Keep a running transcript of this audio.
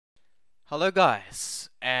Hello guys,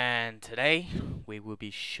 and today we will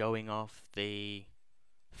be showing off the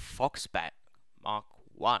Foxbat Mark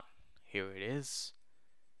 1. Here it is.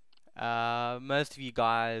 Most of you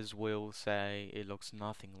guys will say it looks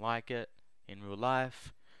nothing like it in real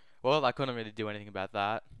life. Well, I couldn't really do anything about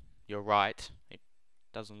that. You're right, it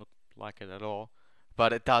doesn't look like it at all.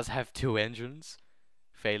 But it does have two engines,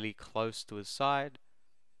 fairly close to his side.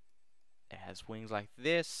 It has wings like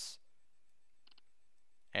this.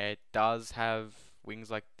 It does have wings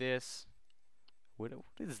like this. What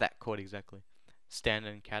is that called exactly?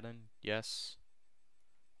 Stand-in cannon, yes.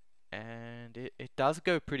 And it does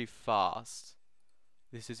go pretty fast.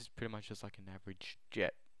 This is pretty much just like an average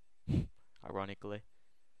jet, ironically.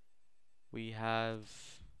 We have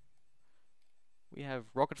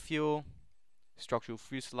rocket fuel, structural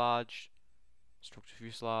fuselage,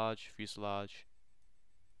 fuselage,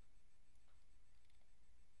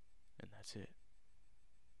 and that's it.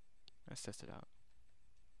 Let's test it out.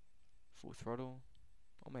 Full throttle,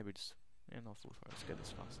 or maybe just not full throttle. Let's get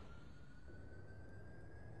this fast.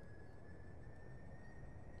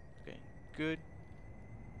 Okay, good.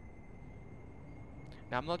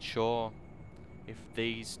 Now I'm not sure if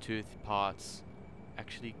these two parts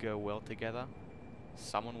actually go well together.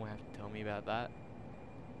 Someone will have to tell me about that.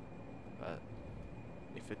 But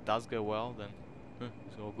if it does go well, then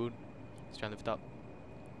it's all good. Let's try and lift up.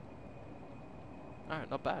 Alright,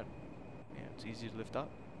 not bad. Yeah, it's easy to lift up.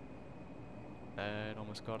 It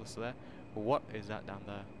almost got us there. But what is that down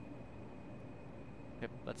there?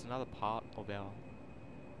 Yep, that's another part of our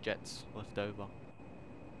jets left over.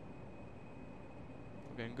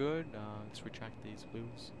 We're going good. Let's retract these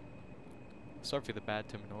wheels. Sorry for the bad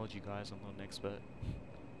terminology, guys. I'm not an expert.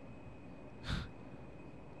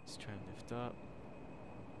 Let's try and lift up.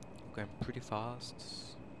 We're going pretty fast.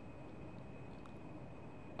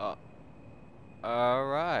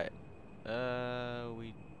 Alright.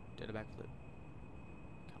 We did a backflip.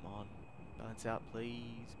 Come on. Balance out,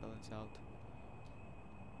 please. Balance out.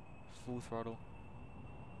 Full throttle.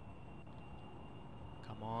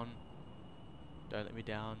 Come on. Don't let me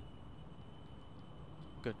down.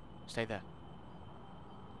 Good. Stay there.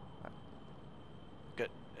 Right. Good.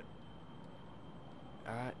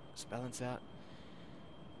 Alright. Let's balance out.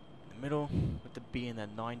 In the middle, with the B in the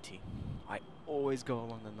 90. I always go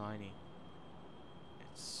along the 90.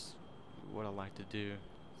 It's what I like to do.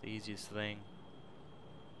 It's the easiest thing.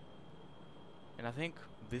 And I think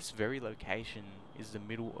this very location is the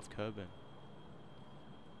middle of Kerbin.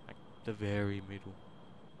 Like, the very middle.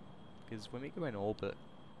 Because when we go in orbit,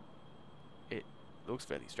 it looks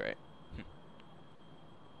fairly straight.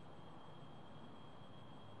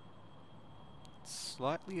 It's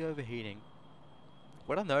slightly overheating.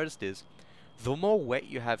 What I noticed is, the more weight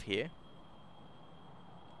you have here,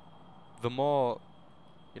 the more,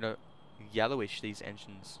 yellowish these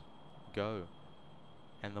engines go.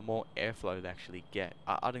 And the more airflow they actually get.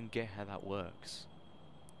 I don't get how that works.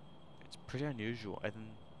 It's pretty unusual. And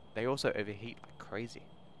they also overheat like crazy.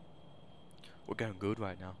 We're going good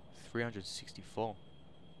right now. 364.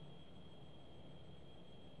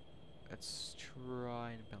 Let's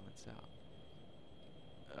try and balance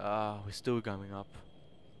out. We're still going up.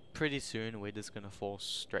 Pretty soon we're just gonna fall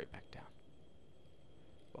straight back down.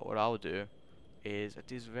 But what I'll do is at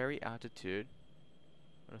this very altitude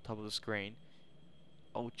on the top of the screen,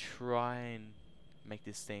 I'll try and make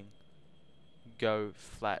this thing go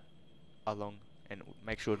flat along and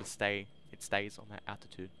make sure it stays on that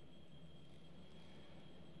altitude.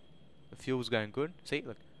 The fuel's going good. See,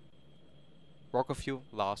 look. Rocket fuel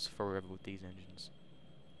lasts forever with these engines.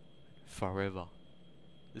 Forever.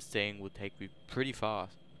 This thing will take me pretty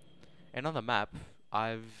fast. And on the map,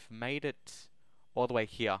 I've made it all the way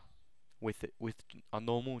here with a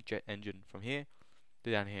normal jet engine from here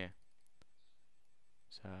to down here.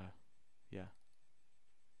 So, yeah.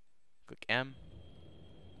 Click M.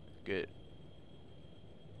 Good.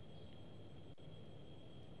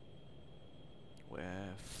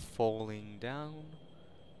 We're falling down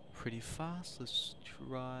pretty fast. Let's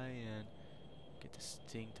try and get this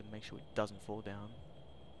thing to make sure it doesn't fall down.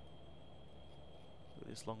 Look at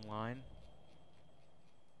this long line.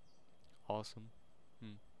 Awesome.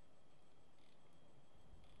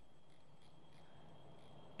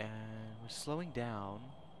 And we're slowing down.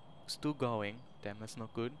 Still going. Damn, that's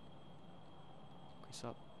not good. Increase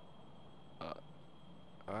up.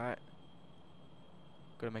 Alright.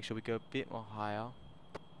 Gotta make sure we go a bit more higher.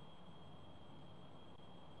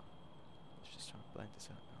 Let's just try and blend this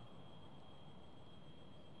out now.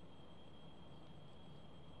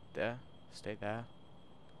 There. Stay there.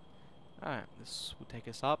 Alright, this will take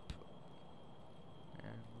us up.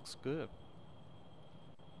 And looks good.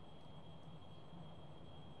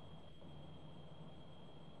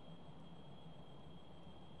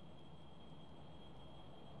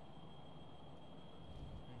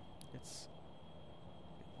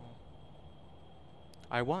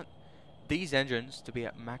 I want these engines to be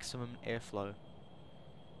at maximum airflow.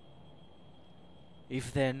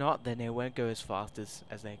 If they're not, then they won't go as fast as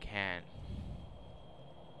they can.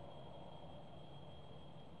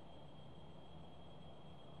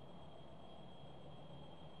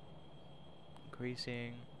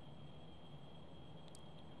 Increasing.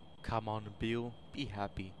 Come on, Bill, be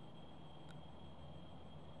happy.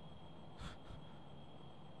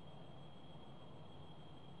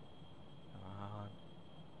 Come on.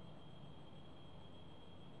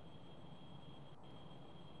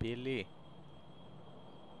 Billy.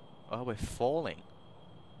 Oh, we're falling.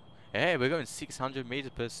 Hey, we're going 600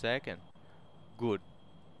 meters per second. Good.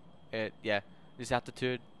 Yeah, this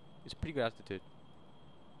altitude is pretty good altitude.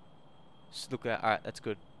 Just look at, alright, that's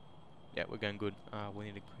good. Yeah, we're going good. We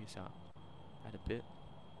need to increase that a bit.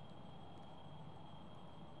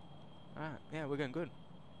 Alright, yeah, we're going good.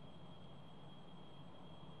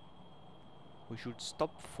 We should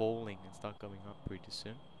stop falling and start going up pretty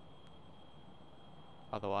soon.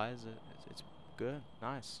 Otherwise, it's good.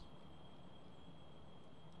 Nice.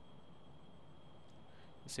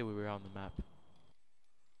 Let's see where we are on the map.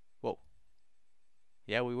 Whoa.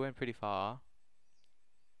 Yeah, we went pretty far.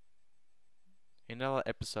 In another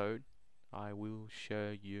episode, I will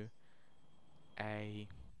show you a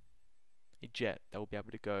jet that will be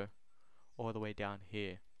able to go all the way down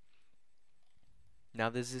here. Now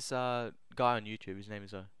there's this guy on YouTube. His name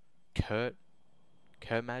is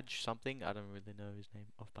Kermaj something. I don't really know his name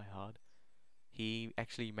off by heart. He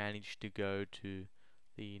actually managed to go to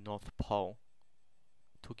the North Pole.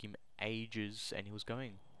 Took him ages, and he was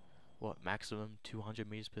going what, maximum 200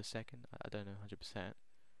 meters per second. I don't know 100%.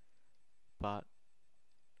 But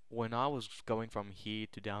when I was going from here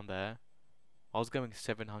to down there, I was going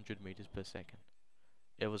 700 meters per second.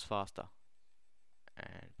 It was faster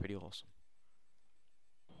and pretty awesome.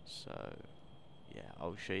 So yeah,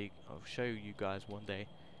 I'll show you guys one day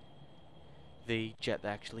the jet that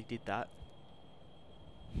actually did that,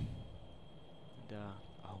 and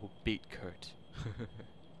I will beat Kurt.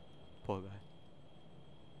 Poor guy.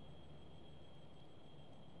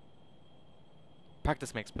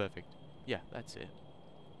 Practice makes perfect. Yeah, that's it.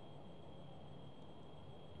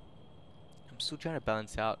 I'm still trying to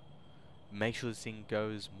balance out, make sure this thing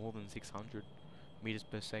goes more than 600 meters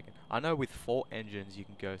per second. I know with 4 engines you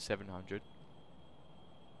can go 700.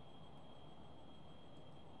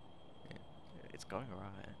 Yeah, it's going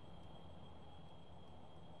alright.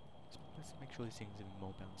 Let's make sure this thing's even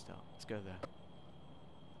more balanced out. Let's go there.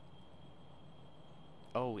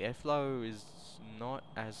 Oh, airflow is not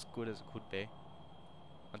as good as it could be.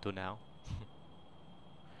 Until now.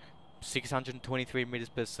 623 meters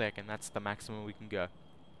per second, that's the maximum we can go.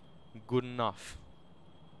 Good enough.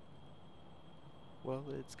 Well,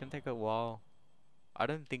 it's gonna take a while. I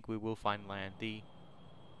don't think we will find land.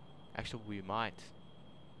 Actually, we might.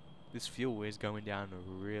 This fuel is going down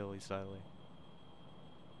really slowly.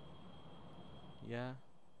 Yeah.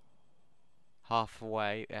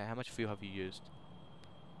 Halfway. How much fuel have you used?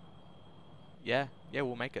 Yeah,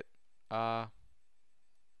 we'll make it.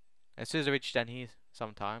 As soon as I reach down here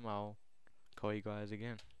sometime, I'll call you guys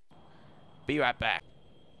again. Be right back.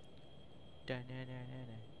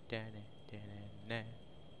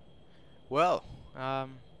 Well,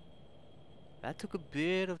 that took a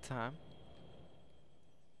bit of time.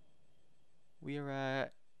 We are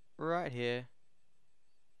at right here.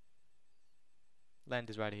 Land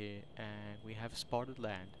is right here, and we have spotted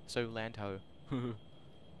land. So land ho.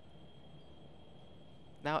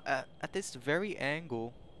 Now at this very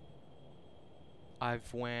angle,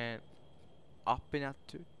 I've went up in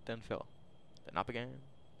altitude, then fell, then up again,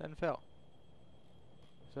 then fell.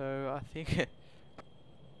 So I think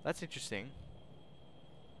that's interesting.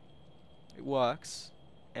 It works,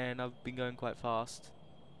 and I've been going quite fast.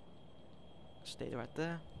 Stay right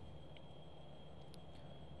there.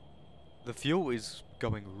 The fuel is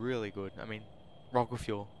going really good. I mean, rocket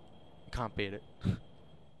fuel, you can't beat it.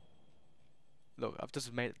 Look, I've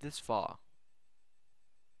just made it this far.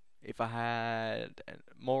 If I had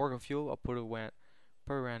more rocket fuel, I'll put it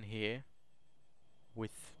around here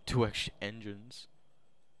with 2 extra engines.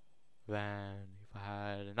 Then if I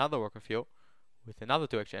had another rocket fuel with another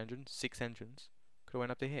 2 extra engines, 6 engines, could have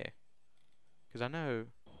went up to here. Because I know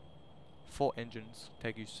 4 engines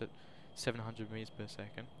take you 700 meters per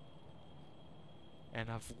second, and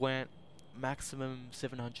I've went maximum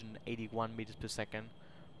 781 meters per second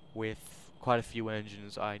with quite a few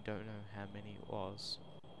engines. I don't know how many it was.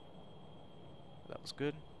 That was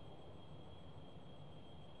good.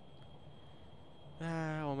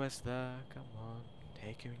 Almost there. Come on,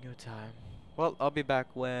 taking your time. Well, I'll be back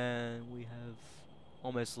when we have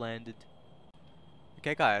almost landed.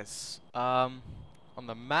 Okay, guys. On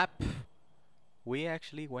the map, we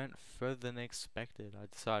actually went further than expected. I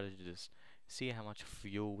decided to just see how much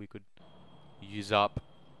fuel we could use up,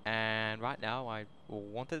 and right now I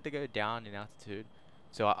wanted to go down in altitude,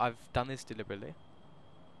 so I've done this deliberately.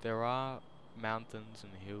 There are mountains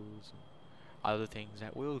and hills and other things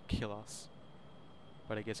that will kill us,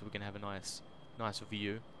 but I guess we can have a nice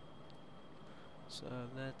view. So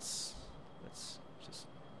let's just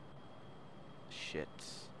shit.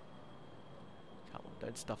 Come on,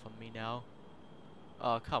 don't stuff on me now.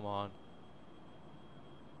 Oh, come on.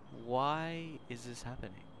 Why is this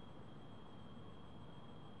happening?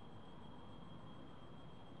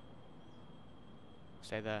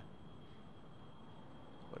 Stay there.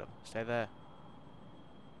 Whatever. Stay there.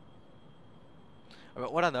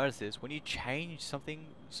 What I noticed is when you change something,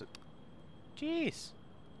 jeez.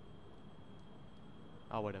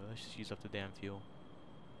 Oh, whatever. Let's just use up the damn fuel.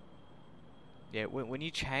 Yeah, when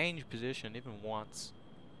you change position even once,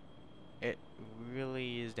 it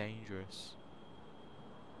really is dangerous.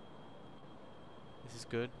 This is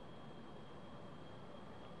good.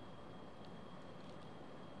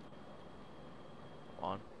 Come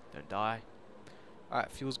on, don't die.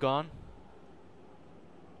 Alright, fuel's gone.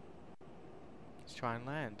 Let's try and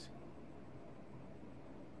land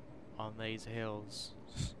on these hills.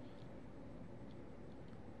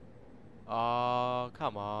 Oh,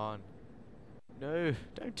 come on. No,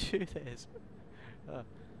 don't do this.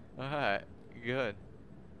 Alright, good.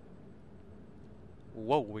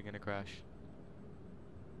 Whoa, we're gonna crash.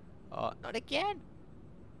 Not again!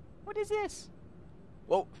 What is this?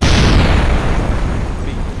 Whoa!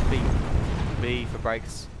 B for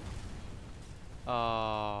brakes.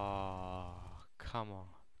 Oh, come on.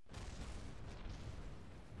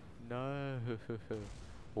 No.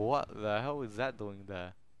 What the hell is that doing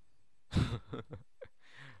there?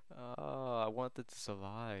 Oh, I wanted to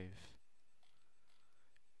survive.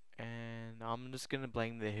 And I'm just gonna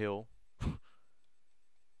blame the hill.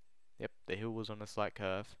 Yep, the hill was on a slight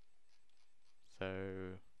curve.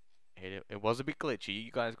 So, it was a bit glitchy.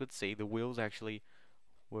 You guys could see the wheels actually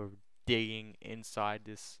were digging inside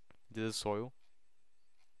the soil.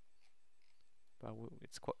 But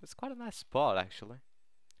it's quite a nice spot actually.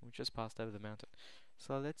 We just passed over the mountain.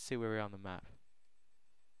 So let's see where we are on the map.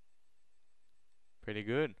 Pretty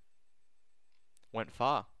good. Went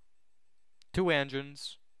far. 2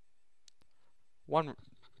 engines. 1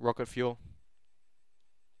 rocket fuel.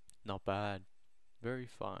 Not bad. Very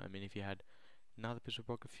far. I mean, if you had another piece of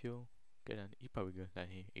rocket fuel, you probably go down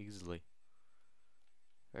here easily.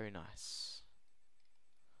 Very nice.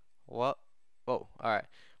 Well, oh, alright.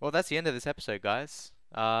 Well, that's the end of this episode, guys.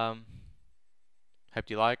 Hope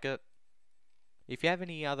you like it. If you have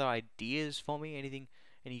any other ideas for me,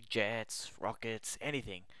 any jets, rockets,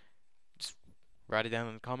 anything, just write it down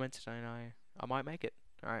in the comments and I might make it.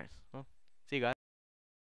 Alright, well, see you guys.